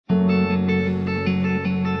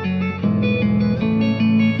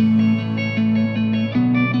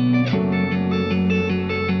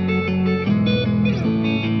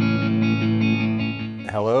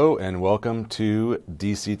to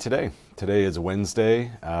DC Today. Today is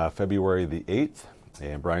Wednesday, February the 8th,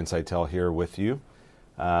 and Brian Seitel here with you.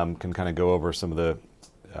 Can kind of go over some of the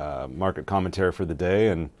market commentary for the day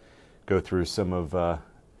and go through some of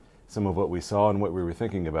what we saw and what we were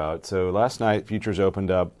thinking about. So last night, futures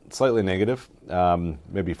opened up slightly negative,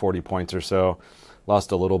 maybe 40 points or so.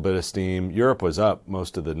 Lost a little bit of steam. Europe was up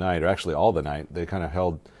most of the night, or actually all the night. They kind of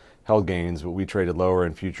held gains, but we traded lower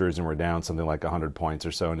in futures and we're down something like 100 points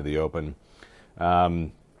or so into the open.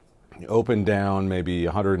 Opened down maybe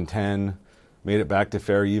 110, made it back to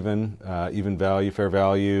fair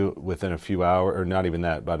value within a few hours, or not even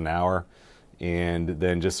that, about an hour, and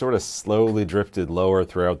then just sort of slowly drifted lower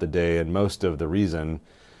throughout the day. And most of the reason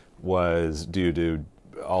was due to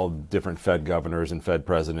all different Fed governors and Fed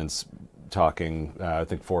presidents talking, I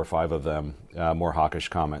think 4 or 5 of them, more hawkish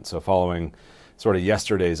comments. So following sort of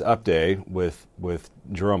yesterday's update with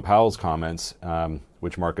Jerome Powell's comments,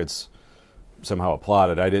 which markets somehow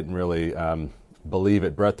applauded. I didn't really believe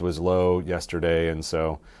it. Breadth was low yesterday, and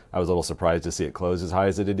so I was a little surprised to see it close as high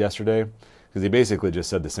as it did yesterday, because he basically just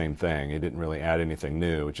said the same thing. He didn't really add anything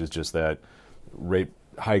new, which is just that rate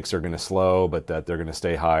hikes are going to slow, but that they're going to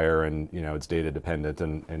stay higher, and it's data dependent,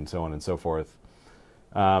 and so on and so forth.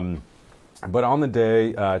 But on the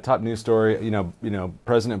day, top news story,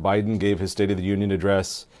 President Biden gave his State of the Union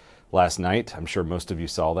address last night. I'm sure most of you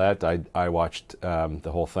saw that. I watched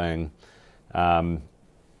the whole thing. I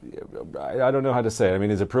don't know how to say it. I mean,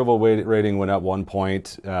 his approval rating went up 1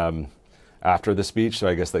 point after the speech, so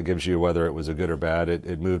I guess that gives you whether it was a good or bad.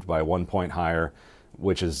 It moved by 1 point higher,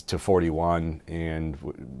 which is to 41, and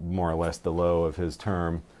more or less the low of his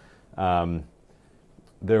term.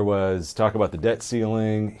 There was talk about the debt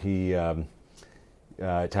ceiling. He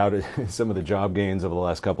touted some of the job gains over the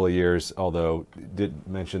last couple of years, although did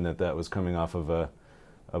mention that was coming off of a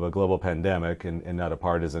global pandemic and not a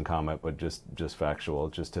partisan comment, but just factual,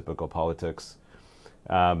 just typical politics.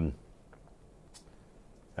 He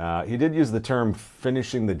did use the term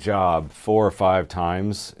finishing the job 4 or 5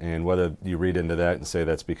 times, and whether you read into that and say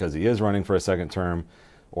that's because he is running for a second term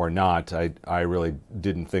or not, I really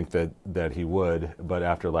didn't think that he would, but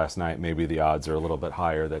after last night, maybe the odds are a little bit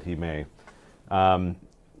higher that he may. That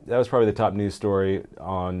was probably the top news story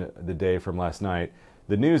on the day from last night.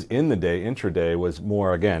 The news in the day, intraday, was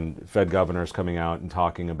more, again, Fed governors coming out and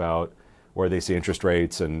talking about where they see interest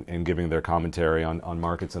rates and giving their commentary on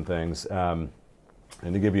markets and things. And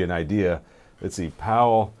to give you an idea, let's see,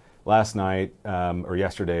 Powell last night or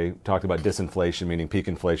yesterday talked about disinflation, meaning peak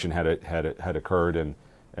inflation had occurred and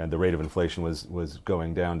the rate of inflation was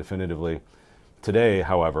going down definitively. Today,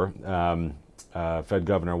 however, Fed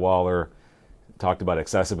Governor Waller talked about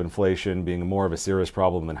excessive inflation being more of a serious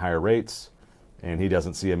problem than higher rates, and he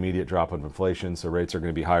doesn't see immediate drop of inflation, so rates are going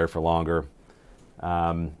to be higher for longer.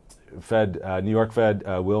 New York Fed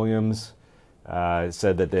Williams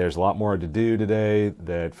said that there's a lot more to do today,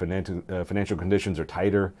 that financial conditions are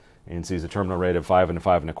tighter, and sees a terminal rate of 5 and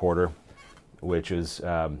 5 1/4, which is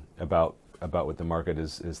about what the market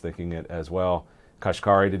is thinking it as well.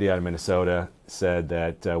 Kashkari today out of Minnesota said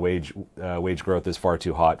that wage growth is far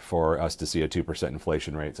too hot for us to see a 2%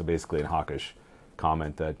 inflation rate. So basically a hawkish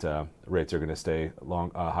comment that rates are going to stay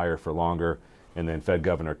higher for longer. And then Fed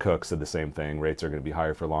Governor Cook said the same thing, rates are going to be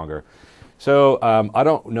higher for longer. So I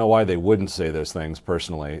don't know why they wouldn't say those things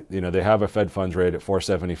personally. They have a Fed funds rate at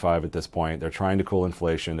 4.75 at this point. They're trying to cool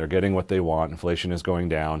inflation. They're getting what they want. Inflation is going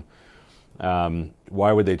down.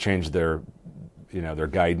 Why would they change their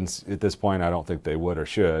guidance at this point? I don't think they would or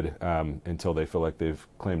should until they feel like they've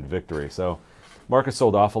claimed victory. So market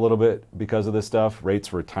sold off a little bit because of this stuff.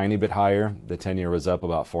 Rates were a tiny bit higher. The 10-year was up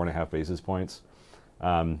about 4.5 basis points.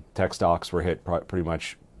 Tech stocks were hit pretty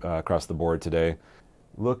much across the board today.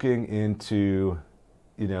 Looking into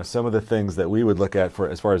some of the things that we would look at for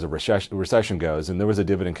as far as a recession goes, and there was a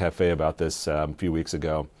Dividend Cafe about this a few weeks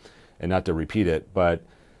ago, and not to repeat it, but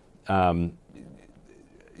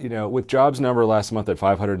with jobs number last month at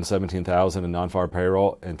 517,000 in non-farm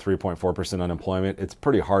payroll and 3.4% unemployment, it's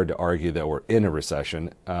pretty hard to argue that we're in a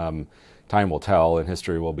recession. Time will tell, and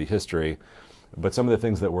history will be history. But some of the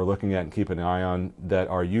things that we're looking at and keep an eye on that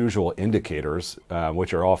are usual indicators,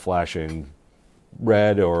 which are all flashing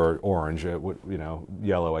red or orange,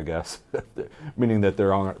 yellow, I guess, meaning that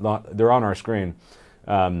they're on our screen.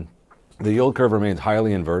 The yield curve remains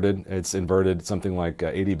highly inverted. It's inverted something like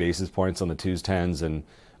 80 basis points on the 2s, 10s, and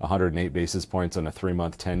 108 basis points on a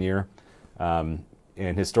 3-month 10-year. And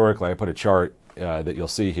historically, I put a chart that you'll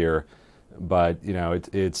see here, but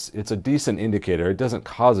it's a decent indicator. It doesn't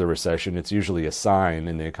cause a recession. It's usually a sign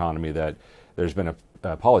in the economy that there's been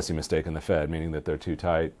a policy mistake in the Fed, meaning that they're too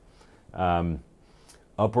tight.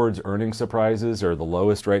 Upwards earnings surprises are the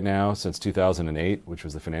lowest right now since 2008, which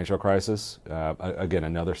was the financial crisis. Again,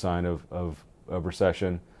 another sign of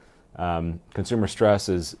recession. Consumer stress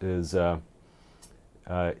is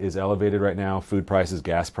elevated right now. Food prices,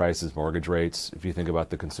 gas prices, mortgage rates. If you think about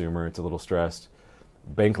the consumer, it's a little stressed.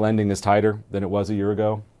 Bank lending is tighter than it was a year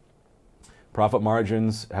ago. Profit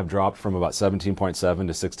margins have dropped from about 17.7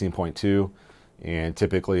 to 16.2, and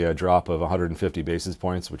typically a drop of 150 basis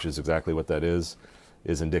points, which is exactly what that is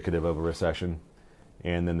indicative of a recession.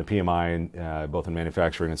 And then the PMI, both in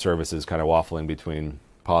manufacturing and services, kind of waffling between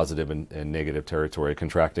positive and negative territory,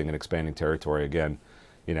 contracting and expanding territory. Again,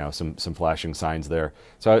 some flashing signs there.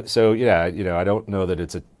 So yeah, I don't know that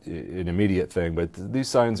it's an immediate thing, but these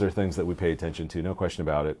signs are things that we pay attention to, no question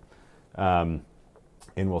about it. And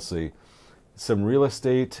we'll see. Some real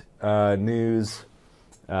estate news.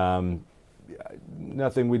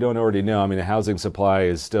 Nothing we don't already know. I mean, the housing supply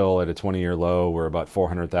is still at a 20-year low. We're about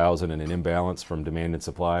 400,000 in an imbalance from demand and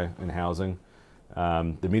supply in housing.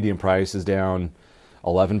 The median price is down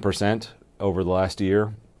 11% over the last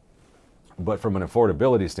year. But from an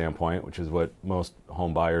affordability standpoint, which is what most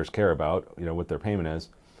home buyers care about, what their payment is,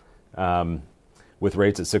 with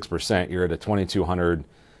rates at 6%, you're at a $2,200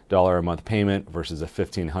 a month payment versus a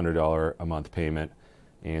 $1,500 a month payment.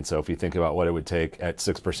 And so if you think about what it would take at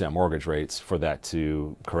 6% mortgage rates for that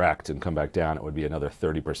to correct and come back down, it would be another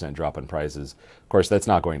 30% drop in prices. Of course, that's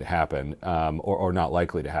not going to happen, or not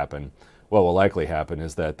likely to happen. What will likely happen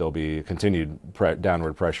is that there'll be continued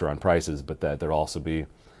downward pressure on prices, but that there'll also be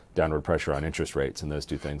downward pressure on interest rates, and those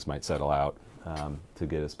two things might settle out to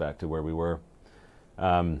get us back to where we were.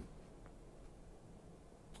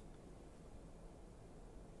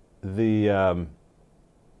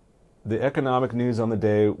 The economic news on the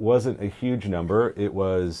day wasn't a huge number. It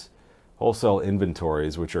was wholesale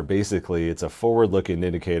inventories, which are basically, it's a forward-looking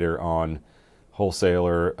indicator on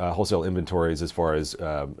wholesale inventories as far as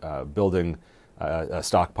building a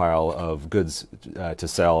stockpile of goods to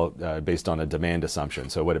sell based on a demand assumption.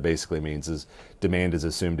 So what it basically means is demand is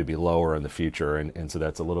assumed to be lower in the future, and so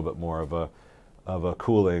that's a little bit more of a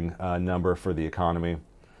cooling number for the economy.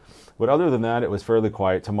 But other than that, it was fairly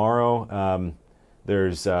quiet. Tomorrow,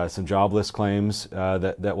 there's some jobless claims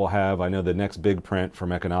that we'll have. I know the next big print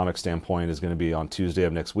from economic standpoint is going to be on Tuesday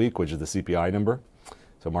of next week, which is the CPI number.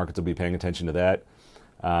 So markets will be paying attention to that.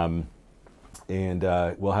 And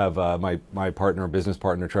we'll have my business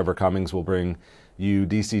partner, Trevor Cummings, will bring you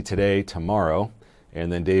DC Today tomorrow.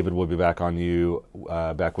 And then David will be back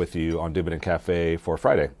with you on Dividend Cafe for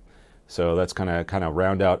Friday. So that's kind of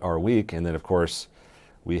round out our week. And then, of course,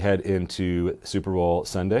 we head into Super Bowl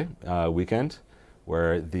Sunday weekend,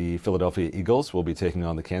 where the Philadelphia Eagles will be taking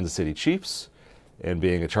on the Kansas City Chiefs. And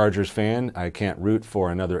being a Chargers fan, I can't root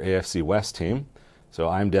for another AFC West team. So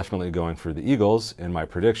I'm definitely going for the Eagles, and my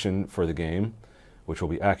prediction for the game, which will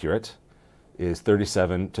be accurate, is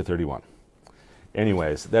 37-31.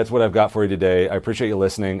 Anyways, that's what I've got for you today. I appreciate you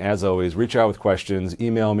listening. As always, reach out with questions,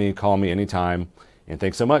 email me, call me anytime. And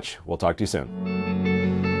thanks so much. We'll talk to you soon.